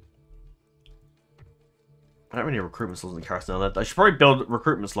 I don't really have recruitment slots in Carisnella. I should probably build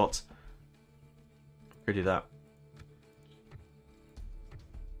recruitment slots. Go do that.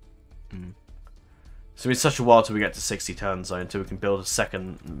 So it's such a while till we get to 60 turns, though, until we can build a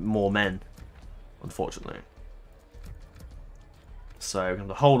second more men. Unfortunately. So we're going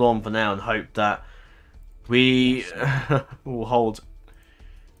to hold on for now and hope that we will hold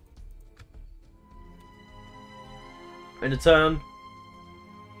in a turn.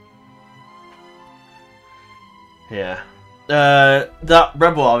 Yeah. That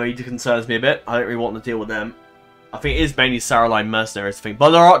rebel army concerns me a bit. I don't really want to deal with them. I think it is mainly Saraline mercenaries thing,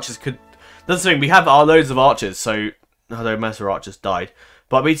 but our archers could... That's the thing, we have our loads of archers, so... Although most of our archers died.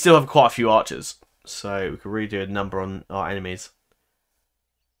 But we still have quite a few archers. So we could really do a number on our enemies.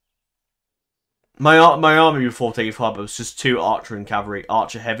 My army before taking fire was just 2 archer and cavalry,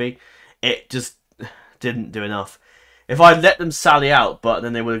 archer heavy. It just didn't do enough. If I'd let them sally out, but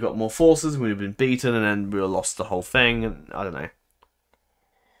then they would have got more forces, we would have been beaten, and then we would have lost the whole thing, and I don't know.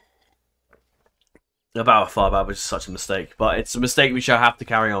 About fire battle was such a mistake, but it's a mistake we shall have to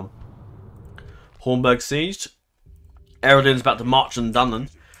carry on. Hornburg sieged. Eredin's about to march on Dunland.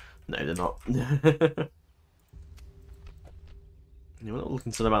 No, they're not. We're not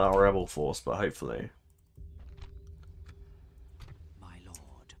concerned about our rebel force, but hopefully. My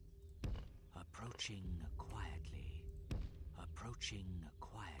lord, approaching quietly. Approaching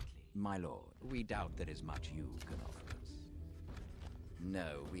quietly. My lord, we doubt there is much you can offer us.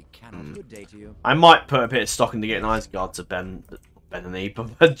 No, we cannot. Good day to you. I might put a bit of stock into getting Isengard to bend the knee,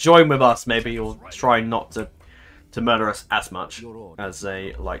 but join with us maybe, or try not to murder us as much as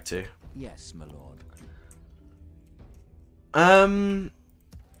they like to. Yes, my lord.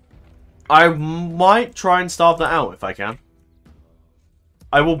 I might try and starve that out if I can.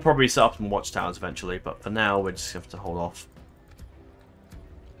 I will probably set up some watchtowers eventually, but for now we just have to hold off.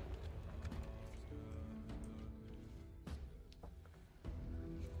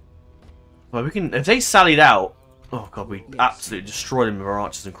 Well, we can, if they sallied out, oh god, we absolutely destroyed them with our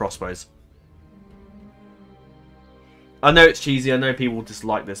archers and crossbows. I know it's cheesy, I know people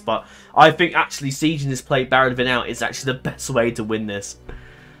dislike this, but I think actually sieging this plate Baradvin out is actually the best way to win this.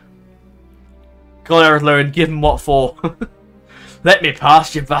 Go on, Eric Lowen, give him what for. Let me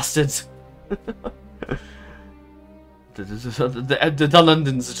pass, you bastards. the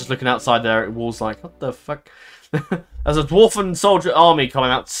Londons are just looking outside their walls like, what the fuck? There's a dwarven soldier army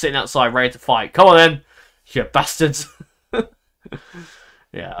coming out, sitting outside ready to fight. Come on then, you bastards.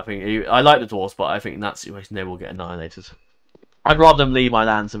 Yeah, I think I like the dwarves, but I think in that situation they will get annihilated. I'd rather them leave my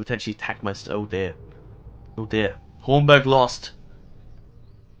lands and potentially attack my... Oh dear. Oh dear. Hornburg lost.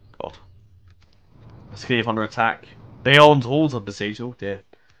 God. City under attack. Beyond halls of besieged. Oh dear.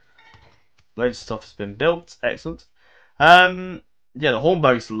 Loads of stuff has been built. Excellent. Yeah, the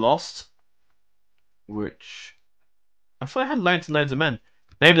Hornburg's lost. Which I thought I had loads and loads of men.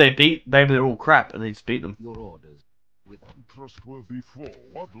 Maybe they're all crap and they just beat them. Your orders. With Untrustworthy foe,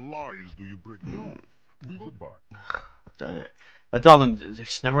 what lies do you bring down? Goodbye. Don't know. But darling,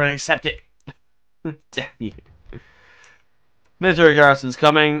 just never gonna accept it. Damn you. Military garrison's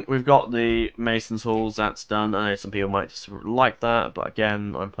coming. We've got the Mason's Halls, that's done. I know some people might just like that, but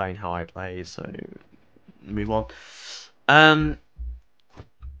again, I'm playing how I play, so move on. I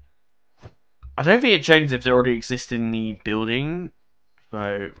don't think it changes if they already exist in the building. So,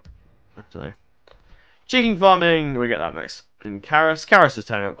 I don't know. Chicken farming, we get that next. In Karis is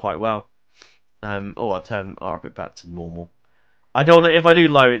turning out quite well. I'll turn our bit back to normal. I don't know, if I do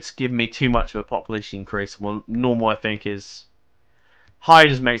low, it's giving me too much of a population increase. Well, normal, I think, is high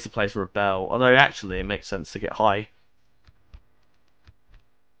just makes the place rebel. Although, actually, it makes sense to get high.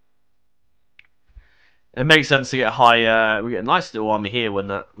 It makes sense to get high. We get a nice little army here when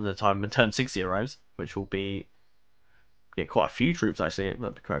the time when turn 60 arrives, which will be quite a few troops actually.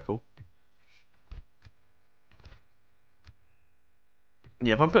 That'd be quite cool.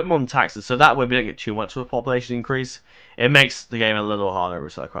 Yeah, if I put them on taxes, so that way we don't get too much of a population increase, it makes the game a little harder,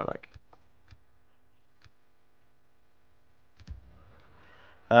 which I quite like.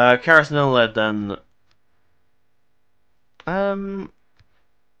 Carousel led then. I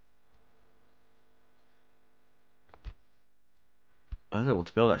don't know what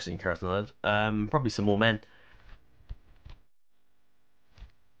to build actually in Carousel led. Probably some more men.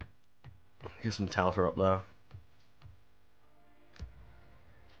 Get some Talfer up there.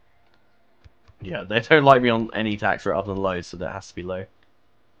 Yeah, they don't like me on any tax rate other than low, so that has to be low.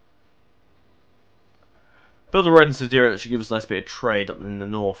 Build a road in Sideria that should give us a nice bit of trade up in the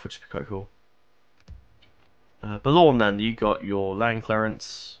north, which would be quite cool. Boulogne then, you got your land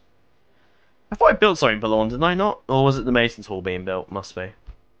clearance. I thought I built something in Boulogne, didn't I not? Or was it the Mason's Hall being built? Must be.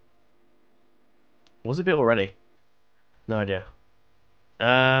 Was it built already? No idea.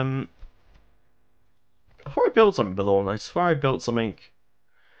 I thought I built something in Boulogne. I swear I built something.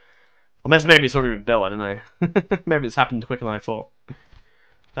 Unless maybe it's already been built, I don't know. Maybe it's happened quicker than I thought.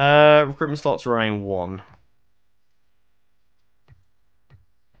 Recruitment slots remain 1.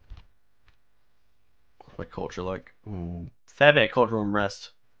 What's my culture like? Fair bit of cultural unrest.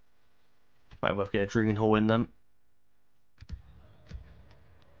 Might worth get a drinking hall in them.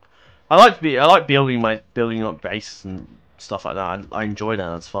 I like building up bases and stuff like that. I enjoy that.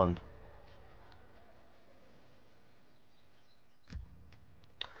 That's fun.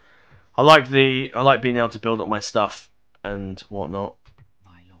 I like being able to build up my stuff and whatnot.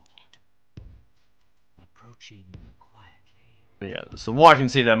 my lord. Approaching quietly. But yeah, so what I can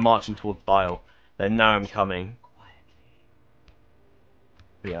see, they're marching towards Bile. They know I'm coming.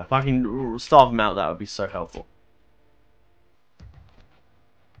 But yeah, if I can starve them out, that would be so helpful.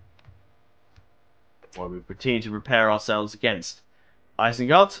 While we continue to prepare ourselves against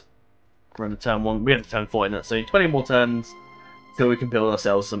Isengard. We're on the turn 1. We have to turn 4 in that, so 20 more turns till we can build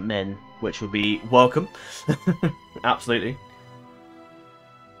ourselves some men, which would be welcome. Absolutely.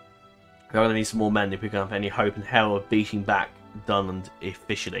 We're going to need some more men if we can have any hope in hell of beating back Dunland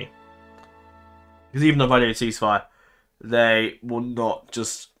officially. Because even if I do a ceasefire, they will not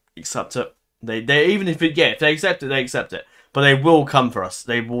just accept it. They even if it, if they accept it, they accept it. But they will come for us.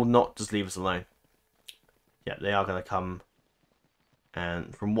 They will not just leave us alone. Yeah, they are going to come.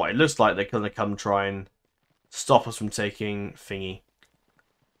 And from what it looks like, they're going to come try and stop us from taking thingy.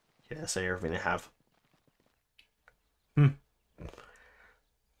 Yeah, say everything they have.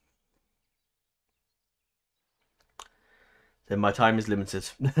 Then my time is limited.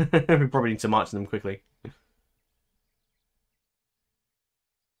 We probably need to march them quickly.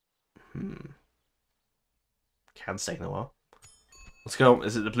 Can's taking a while. Let's go.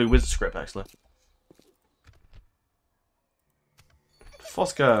 Is it the Blue Wizard script, actually?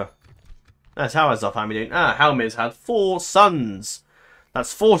 Fosca. That's how is our family doing? Helmir's had 4 sons.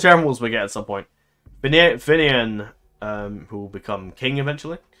 That's 4 generals we get at some point. Finian, who will become king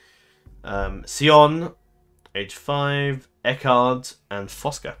eventually. Sion, age 5. Eckhard, and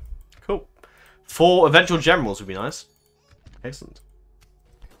Fosca. Cool. 4 eventual generals would be nice. Excellent.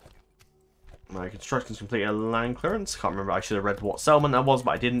 My construction's complete a land clearance. Can't remember. I should have read what settlement that was, but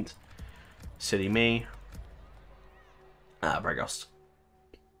I didn't. Silly me. Bragost.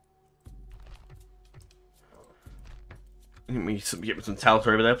 Let me get me some talent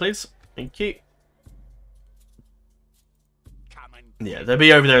over there, please. Thank you. Yeah, they'll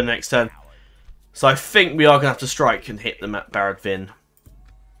be over there next turn. So I think we are going to have to strike and hit them at Barad Vin.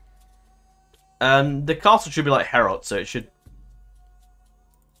 The castle should be like Herod, so it should...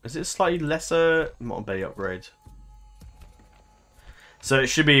 Is it slightly lesser? Modern Belly upgrade. So it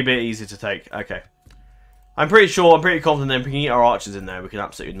should be a bit easier to take. Okay. I'm pretty confident that if we can get our archers in there, we can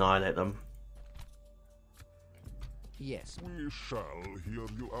absolutely annihilate them. Yes. We shall hear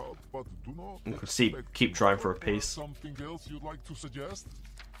you out, but do not We can keep trying for a peace. Something else you'd like to suggest?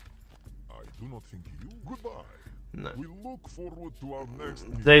 I do not think you. Goodbye. No. We look forward to our next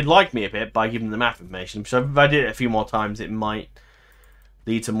meeting. They'd like me a bit by giving them map information. So if I did it a few more times, it might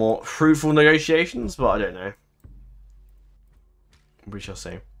lead to more fruitful negotiations, but I don't know. We shall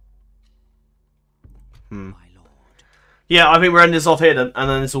see. My lord. Yeah, I think we're ending this off here then, and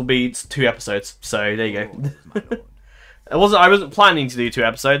then this will be 2 episodes. So there you go. I wasn't planning to do 2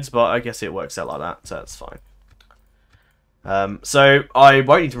 episodes, but I guess it works out like that, so that's fine. So I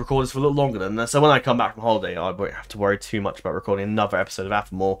won't need to record this for a little longer than that. So when I come back from holiday, I won't have to worry too much about recording another episode of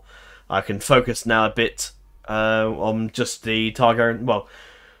Athámor. I can focus now a bit on just the Targaryen. Well,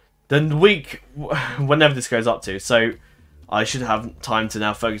 the week whenever this goes up to. So I should have time to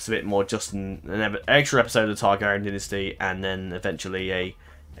now focus a bit more just on an extra episode of the Targaryen dynasty, and then eventually a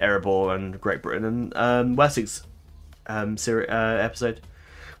Erebor and Great Britain and Wessex episode.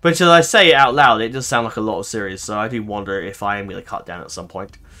 But as I say it out loud, it does sound like a lot of series, so I do wonder if I am going to cut down at some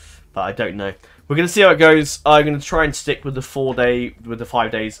point. But I don't know. We're going to see how it goes. I'm going to try and stick with the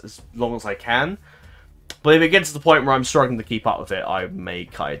 5 days as long as I can. But if it gets to the point where I'm struggling to keep up with it, I may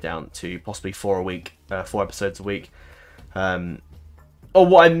cut it down to possibly 4 episodes a week. Or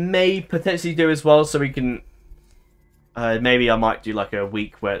what I may potentially do as well, so we can... maybe I might do like a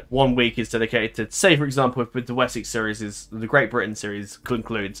week where 1 week is dedicated to, say for example, if with the Wessex series is the Great Britain series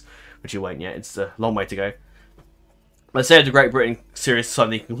concludes, which it won't yet, it's a long way to go. Let's say if the Great Britain series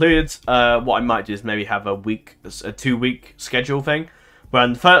suddenly concluded, what I might do is maybe have a 2-week schedule thing, where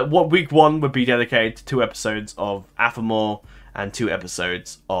week 1 would be dedicated to 2 episodes of Athámor and 2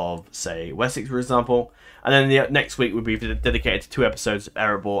 episodes of, say, Wessex, for example, and then the next week would be dedicated to 2 episodes of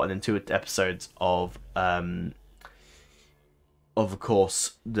Erebor and then 2 episodes of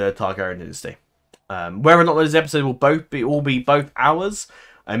course, the Targaryen dynasty. Whether or not those episodes will all be both hours,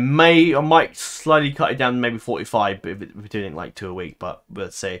 I might slightly cut it down to maybe 45 if we're doing like 2 a week, but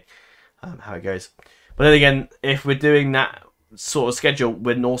let's see how it goes. But then again, if we're doing that sort of schedule,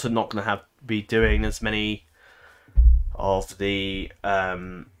 we're also not going to be doing as many of the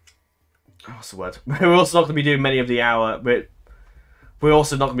what's the word? We're also not going to be doing many of the hour. We're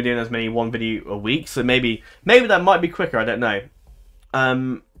also not going to be doing as many 1 video a week, so maybe that might be quicker. I don't know. I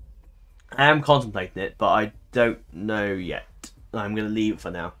am contemplating it, but I don't know yet. I'm going to leave it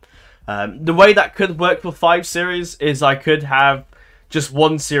for now. The way that could work for 5 series is I could have just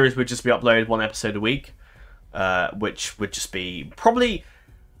 1 series would just be uploaded 1 episode a week, which would just be probably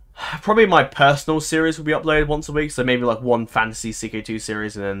my personal series would be uploaded once a week. So maybe like 1 fantasy CK2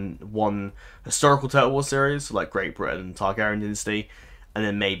 series and then 1 historical Total War series, so like Great Britain and Targaryen dynasty, and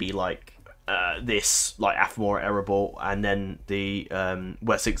then maybe like this like Athámor, Erebor, and then the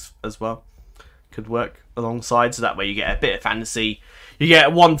Wessex as well could work alongside. So that way you get a bit of fantasy. You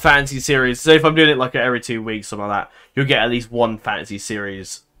get 1 fantasy series. So if I'm doing it like every 2 weeks, something like that, you'll get at least 1 fantasy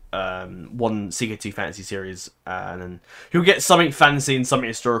series, 1 CK2 fantasy series, and then you'll get something fantasy and something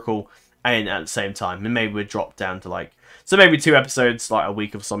historical and at the same time. And maybe we'd drop down to like, so maybe 2 episodes, like a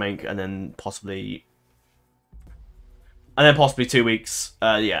week of something, and then possibly 2 weeks.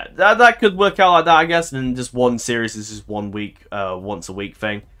 Yeah, that could work out like that, I guess. And then just 1 series is just 1 week, once a week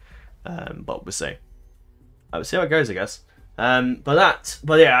thing. But we'll see. We'll see how it goes, I guess.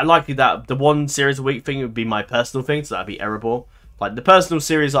 But yeah, I like that the 1 series a week thing would be my personal thing, so that'd be Erebor. Like the personal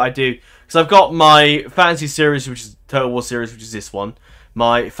series that I do, because I've got my fantasy series, which is Total War series, which is this one.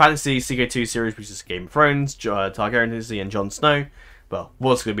 My fantasy CK2 series, which is Game of Thrones, Targaryen Dynasty, and Jon Snow. Well,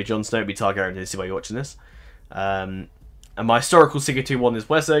 was going to be Jon Snow, it'd be Targaryen Dynasty while you're watching this. And my historical CK2 one is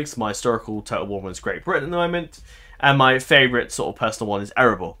Wessex. My historical Total War one is Great Britain at the moment. And my favourite sort of personal one is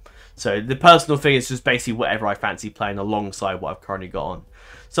Erebor. So the personal thing is just basically whatever I fancy playing alongside what I've currently got on.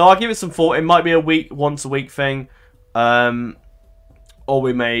 So I'll give it some thought. It might be a once a week thing. Or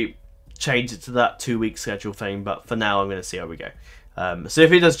we may change it to that 2-week schedule thing. But for now, I'm going to see how we go. So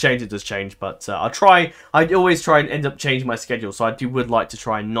if it does change, it does change. But I'll try. I always try and end up changing my schedule. So I would like to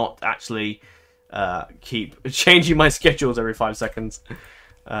try and not actually keep changing my schedules every 5 seconds.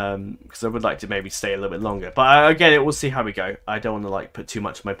 Because I would like to maybe stay a little bit longer. But again, we'll see how we go. I don't want to like put too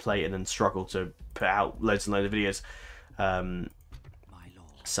much on my plate and then struggle to put out loads and loads of videos.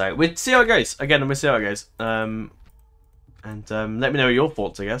 So we'll see how it goes. Again, we'll see how it goes. And let me know your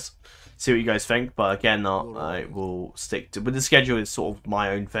thoughts, I guess. See what you guys think. But again, I will stick to... But the schedule is sort of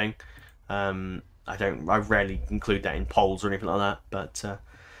my own thing. I rarely include that in polls or anything like that.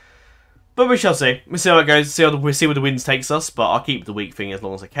 But we shall see. We'll see how it goes. We'll see where the winds takes us. But I'll keep the week thing as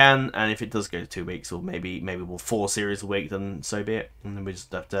long as I can. And if it does go to 2 weeks, or maybe we'll 4 series a week, then so be it. And then we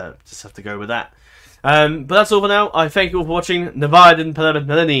just have to go with that. But that's all for now. I thank you all for watching. Navaden,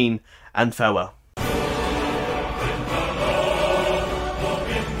 Pelenin, and farewell.